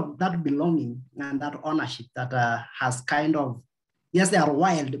kind of that belonging and that ownership that has kind of, yes, they are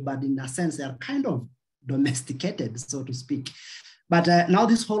wild, but in a sense, they are kind of domesticated, so to speak. But now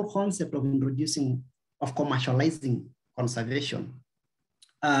this whole concept of commercializing conservation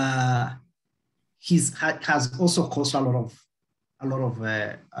has also caused a lot of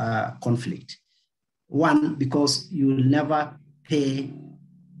conflict. One, because you will never pay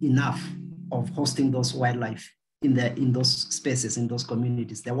enough of hosting those wildlife in those spaces, in those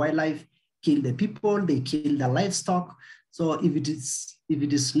communities. The wildlife kill the people, they kill the livestock. So if it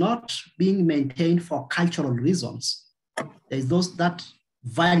is not being maintained for cultural reasons, there's that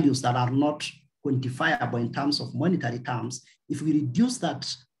values that are not quantifiable in terms of monetary terms. If we reduce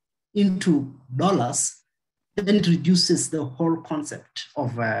that into dollars, then it reduces the whole concept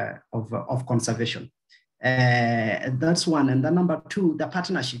of conservation. That's one. And then number two, the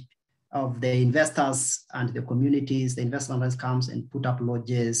partnership of the investors and the communities. The investors comes and put up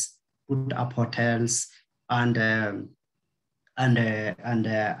lodges, put up hotels, and then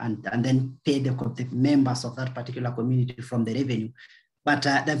pay the members of that particular community from the revenue. But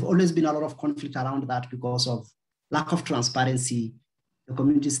there've always been a lot of conflict around that because of lack of transparency. The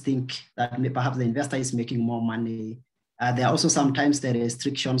communities think that perhaps the investor is making more money. There are also sometimes the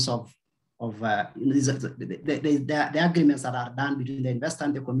restrictions of the agreements that are done between the investor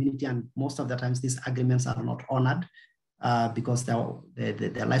and the community, and most of the times these agreements are not honored because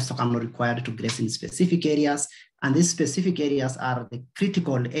the livestock are not required to graze in specific areas, and these specific areas are the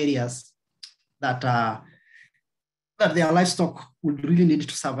critical areas that their livestock would really need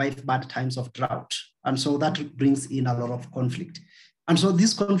to survive bad times of drought, and so that brings in a lot of conflict. And so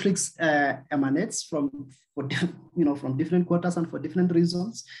these conflicts emanates from different quarters and for different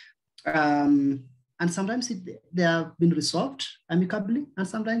reasons. And sometimes they have been resolved amicably, and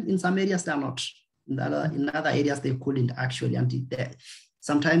sometimes in some areas they are not. In other areas they couldn't actually, and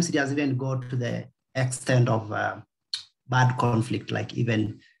sometimes it has even gone to the extent of bad conflict, like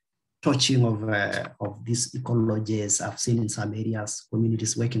even torching of these ecologies. I've seen in some areas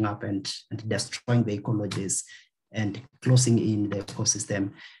communities waking up and destroying the ecologies and closing in the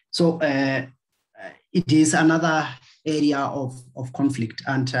ecosystem. So it is another area of conflict.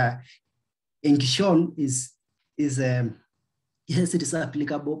 And Enkishon is yes, it is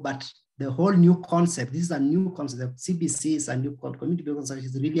applicable, but the whole new concept, this is a new concept. CBC is a new community building concept,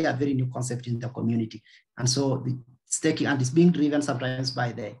 is really a very new concept in the community. And so it's being driven sometimes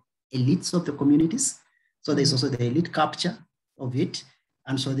by the elites of the communities. So there's also the elite capture of it.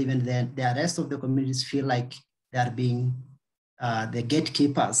 And so even the rest of the communities feel like they are being, the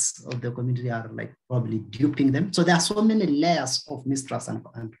gatekeepers of the community are like probably duping them. So there are so many layers of mistrust and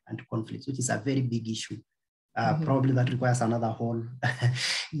conflict, which is a very big issue. Probably that requires another whole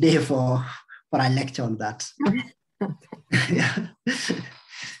day for a lecture on that. Yeah.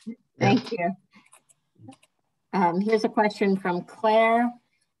 Thank you. Here's a question from Claire.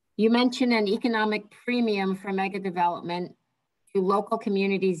 You mentioned an economic premium for mega development. Do local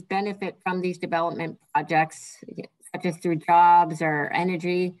communities benefit from these development projects, such as through jobs or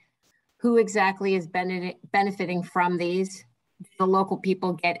energy? Who exactly is benefiting from these? Do the local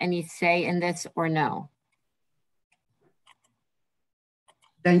people get any say in this or no?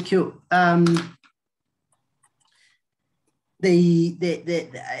 Thank you.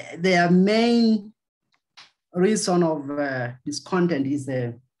 The main reason of this content is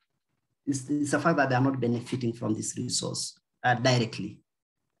the fact that they are not benefiting from this resource directly.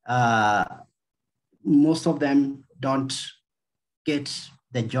 Most of them don't get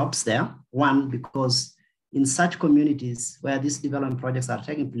the jobs there. One, because in such communities where these development projects are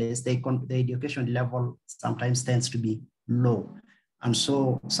taking place, the education level sometimes tends to be low. And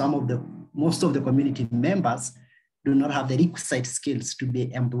so most of the community members do not have the requisite skills to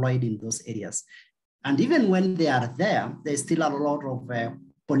be employed in those areas. And even when they are there, there's still a lot of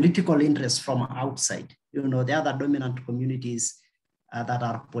political interest from outside. You know, the other dominant communities that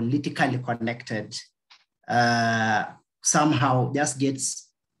are politically connected somehow just gets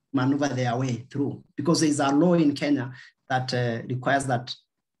maneuver their way through, because there's a law in Kenya that requires that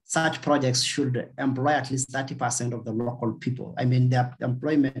such projects should employ at least 30% of the local people. I mean,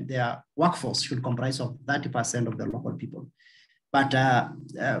 their workforce should comprise of 30% of the local people. But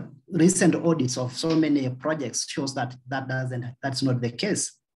recent audits of so many projects shows that that's not the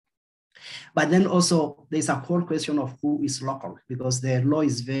case. But then also there's a whole question of who is local, because the law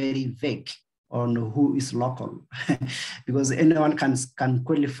is very vague on who is local, because anyone can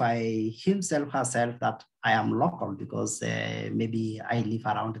qualify himself, herself that I am local because maybe I live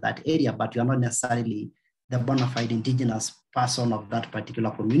around that area, but you're not necessarily the bona fide indigenous person of that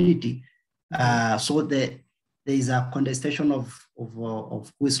particular community. So there is a contestation of who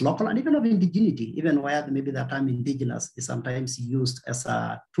is local, and even of indigeneity, even where maybe the term indigenous is sometimes used as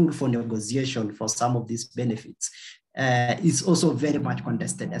a tool for negotiation for some of these benefits. Is also very much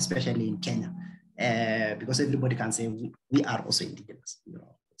contested, especially in Kenya, because everybody can say we are also indigenous. You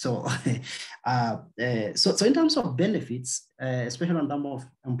know? So, so in terms of benefits, especially in terms of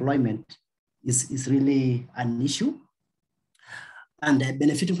employment, is really an issue. And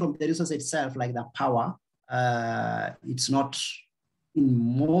benefiting from the resource itself, like the power, it's not in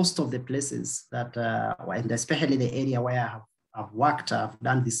most of the places that, and especially the area where I've worked, I've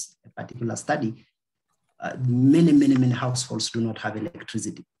done this particular study. Many households do not have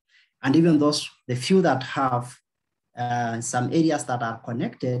electricity. And even those, the few that have some areas that are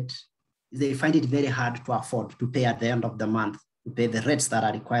connected, they find it very hard to afford to pay at the end of the month, to pay the rates that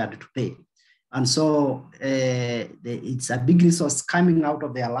are required to pay. And so it's a big resource coming out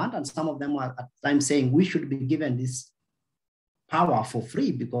of their land. And some of them are at times saying we should be given this power for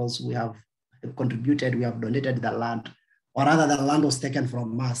free because we have contributed, we have donated the land, or rather the land was taken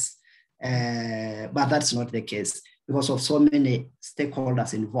from us. But that's not the case because of so many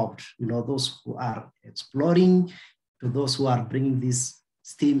stakeholders involved. You know, those who are exploring, to those who are bringing this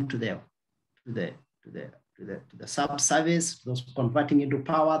steam to the sub-service, those converting into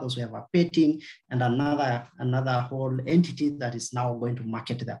power, those who have a petting, and another whole entity that is now going to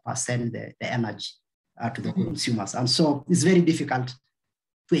market the energy to the consumers. And so it's very difficult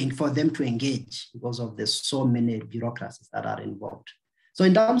for them to engage because of the so many bureaucracies that are involved. So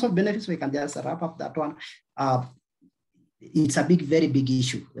in terms of benefits, we can just wrap up that one. It's a very big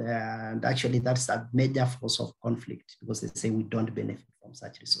issue. And actually that's a major force of conflict because they say we don't benefit from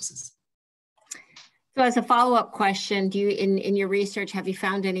such resources. So as a follow-up question, do you, in your research, have you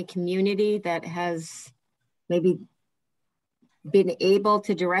found any community that has maybe been able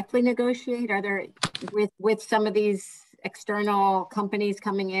to directly negotiate? Are there, with some of these external companies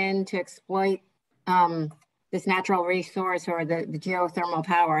coming in to exploit this natural resource or the geothermal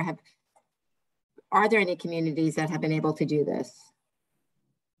power, are there any communities that have been able to do this?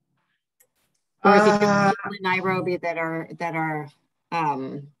 Or is it just people in Nairobi that are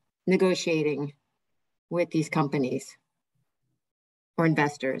negotiating with these companies or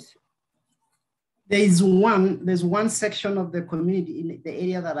investors? There's one section of the community in the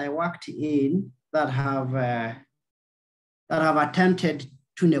area that I worked in that have attempted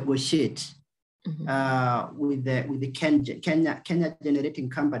to negotiate with the Kenya Generating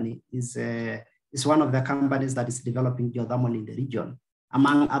Company is one of the companies that is developing geothermal in the region,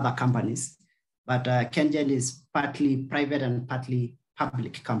 among other companies. But KenGen is partly private and partly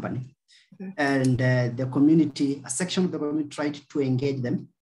public company. Okay. And the community, a section of the community tried to engage them.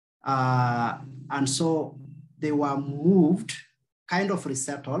 And so they were moved, kind of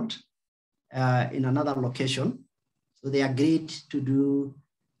resettled in another location. So they agreed to do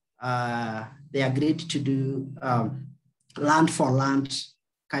land for land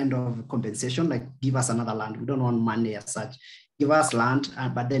kind of compensation, like give us another land. We don't want money as such. Give us land,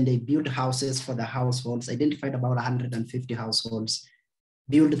 but then they built houses for the households, identified about 150 households,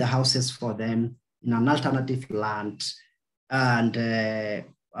 build the houses for them in an alternative land. And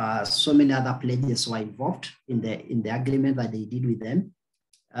so many other pledges were involved in the agreement that they did with them,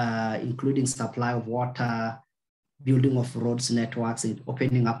 including supply of water, building of roads networks, and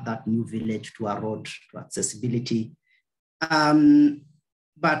opening up that new village to a road, to accessibility.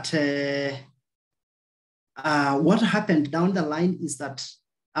 But what happened down the line is that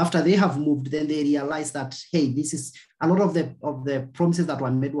after they have moved, then they realized that, hey, this is a lot of the promises that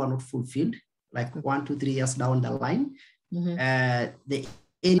were made were not fulfilled, like 1 to 3 years down the line. Mm-hmm. The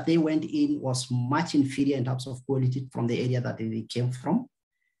area they went in was much inferior in terms of quality from the area that they came from.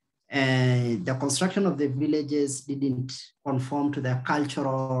 And the construction of the villages didn't conform to the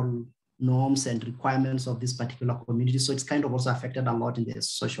cultural norms and requirements of this particular community. So it's kind of also affected a lot in the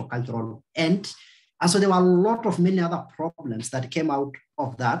social cultural end. And so there were a lot of many other problems that came out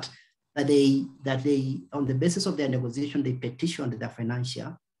of that they, on the basis of their negotiation, they petitioned the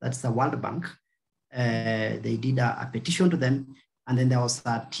financier, that's the World Bank. They did a petition to them. And then there was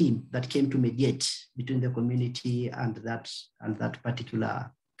a team that came to mediate between the community and that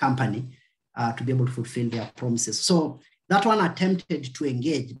particular company to be able to fulfill their promises. So that one attempted to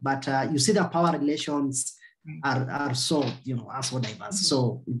engage, but you see the power relations are so, are so diverse.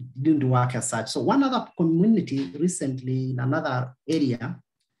 So it didn't work as such. So one other community recently in another area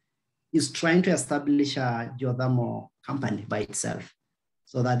is trying to establish a geothermal company by itself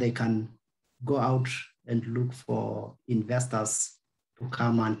so that they can go out and look for investors to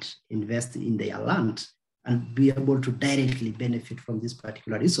come and invest in their land and be able to directly benefit from this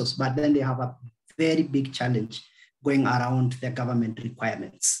particular resource. But then they have a very big challenge going around the government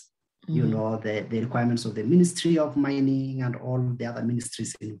requirements, the requirements of the Ministry of Mining and all the other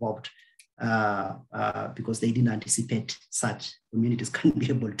ministries involved, because they didn't anticipate such communities can be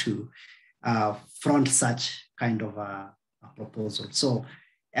able to front such kind of a proposal. So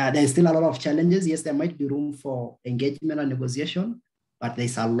there's still a lot of challenges. Yes, there might be room for engagement and negotiation, but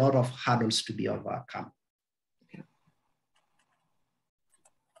there's a lot of hurdles to be overcome.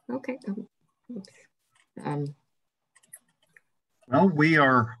 Okay. Well, we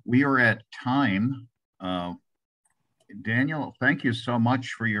are at time. Daniel, thank you so much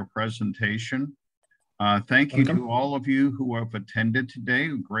for your presentation. Thank you to all of you who have attended today.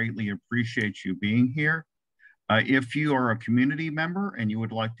 We greatly appreciate you being here. If you are a community member and you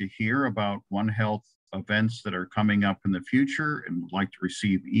would like to hear about One Health events that are coming up in the future and would like to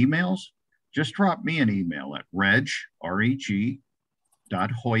receive emails, just drop me an email at reg.hoyt,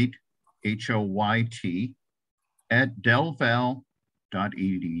 H-O-Y-T, @delval.edu.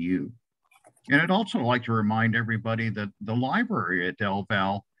 And I'd also like to remind everybody that the library at Del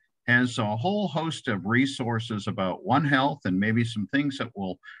Val has a whole host of resources about One Health and maybe some things that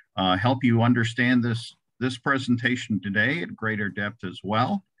will help you understand this presentation today at greater depth as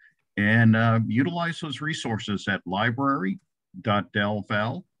well. And utilize those resources at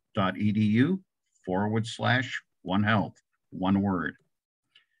library.delval.edu/One Health, one word.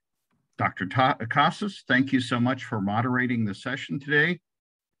 Dr. Casas, thank you so much for moderating the session today.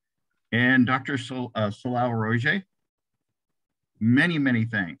 And Dr. Salau Rogei, many, many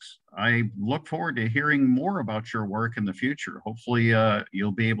thanks. I look forward to hearing more about your work in the future. Hopefully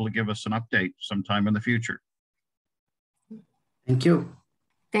you'll be able to give us an update sometime in the future. Thank you.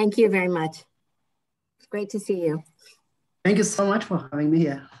 Thank you very much. It's great to see you. Thank you so much for having me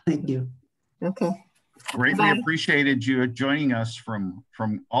here. Thank you. Okay. Greatly appreciated you joining us from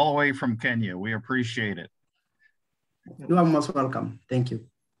all the way from Kenya. We appreciate it. You are most welcome. Thank you.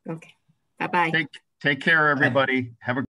 Okay. Bye-bye. Take care, everybody. Have a